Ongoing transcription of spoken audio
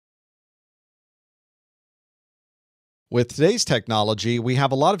With today's technology, we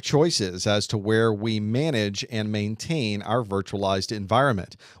have a lot of choices as to where we manage and maintain our virtualized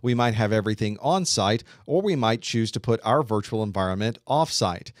environment. We might have everything on site, or we might choose to put our virtual environment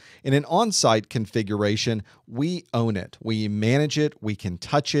off-site. In an on-site configuration, we own it. We manage it. We can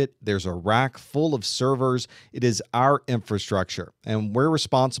touch it. There's a rack full of servers. It is our infrastructure, and we're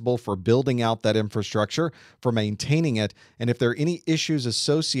responsible for building out that infrastructure, for maintaining it, and if there are any issues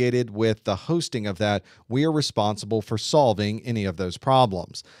associated with the hosting of that, we are responsible for solving any of those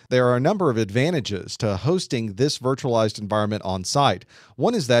problems. There are a number of advantages to hosting this virtualized environment on site.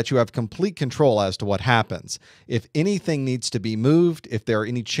 One is that you have complete control as to what happens. If anything needs to be moved, if there are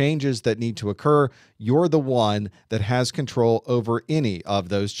any changes that need to occur, you're the one that has control over any of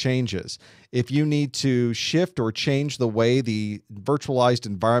those changes. If you need to shift or change the way the virtualized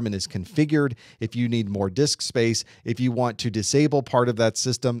environment is configured, if you need more disk space, if you want to disable part of that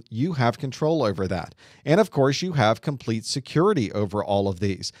system, you have control over that. And of course, you have complete security over all of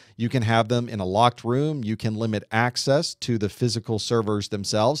these. You can have them in a locked room. You can limit access to the physical servers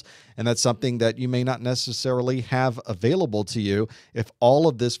themselves. And that's something that you may not necessarily have available to you if all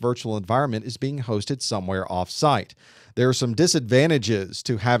of this virtual environment is being hosted somewhere off-site. There are some disadvantages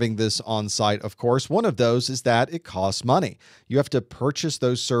to having this on site, of course. One of those is that it costs money. You have to purchase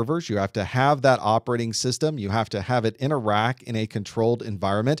those servers. You have to have that operating system. You have to have it in a rack in a controlled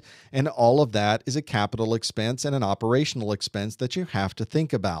environment. And all of that is a capital expense and an operational expense that you have to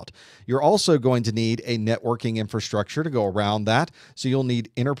think about. You're also going to need a networking infrastructure to go around that. So you'll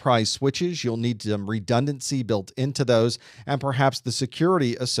need enterprise switches. You'll need some redundancy built into those, and perhaps the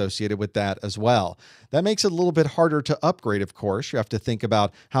security associated with that as well. That makes it a little bit harder to upgrade, of course. You have to think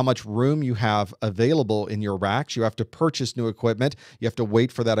about how much room you have available in your racks. You have to purchase new equipment. You have to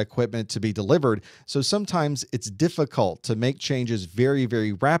wait for that equipment to be delivered. So sometimes it's difficult to make changes very,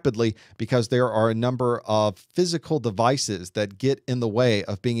 very rapidly because there are a number of physical devices that get in the way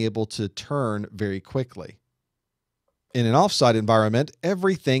of being able to turn very quickly. In an offsite environment,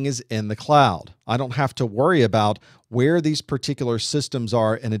 everything is in the cloud. I don't have to worry about where these particular systems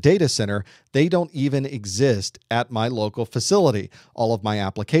are in a data center. They don't even exist at my local facility. All of my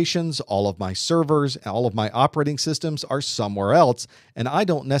applications, all of my servers, all of my operating systems are somewhere else, and I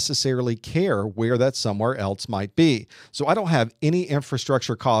don't necessarily care where that somewhere else might be. So I don't have any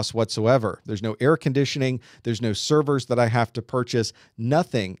infrastructure costs whatsoever. There's no air conditioning. There's no servers that I have to purchase.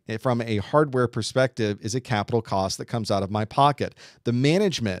 Nothing from a hardware perspective is a capital cost that comes out of my pocket. The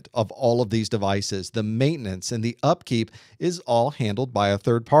management of all of these devices, the maintenance and the upkeep is all handled by a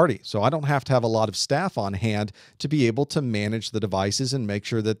third party. So I don't have to have a lot of staff on hand to be able to manage the devices and make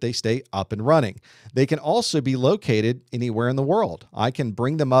sure that they stay up and running. They can also be located anywhere in the world. I can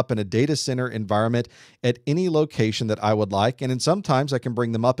bring them up in a data center environment at any location that I would like. And sometimes I can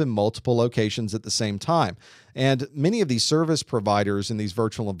bring them up in multiple locations at the same time. And many of these service providers in these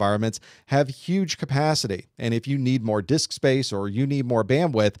virtual environments have huge capacity. And if you need more disk space or you need more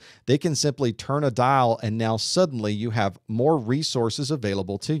bandwidth, they can simply turn a dial and now suddenly you have more resources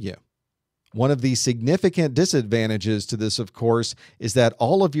available to you. One of the significant disadvantages to this, of course, is that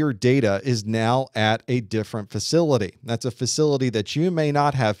all of your data is now at a different facility. That's a facility that you may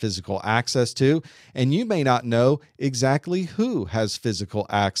not have physical access to, and you may not know exactly who has physical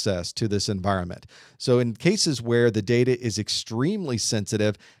access to this environment. So in cases where the data is extremely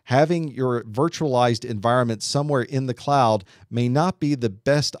sensitive, having your virtualized environment somewhere in the cloud may not be the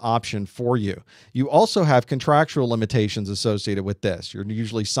best option for you. You also have contractual limitations associated with this. You're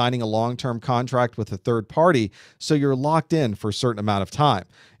usually signing a long-term contract with a third party, so you're locked in for a certain amount of time.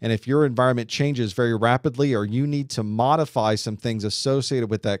 And if your environment changes very rapidly or you need to modify some things associated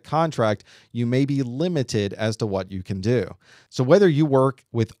with that contract, you may be limited as to what you can do. So whether you work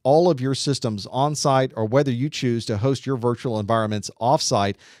with all of your systems on site or whether you choose to host your virtual environments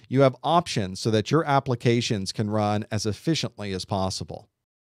off-site, you have options so that your applications can run as efficiently as possible.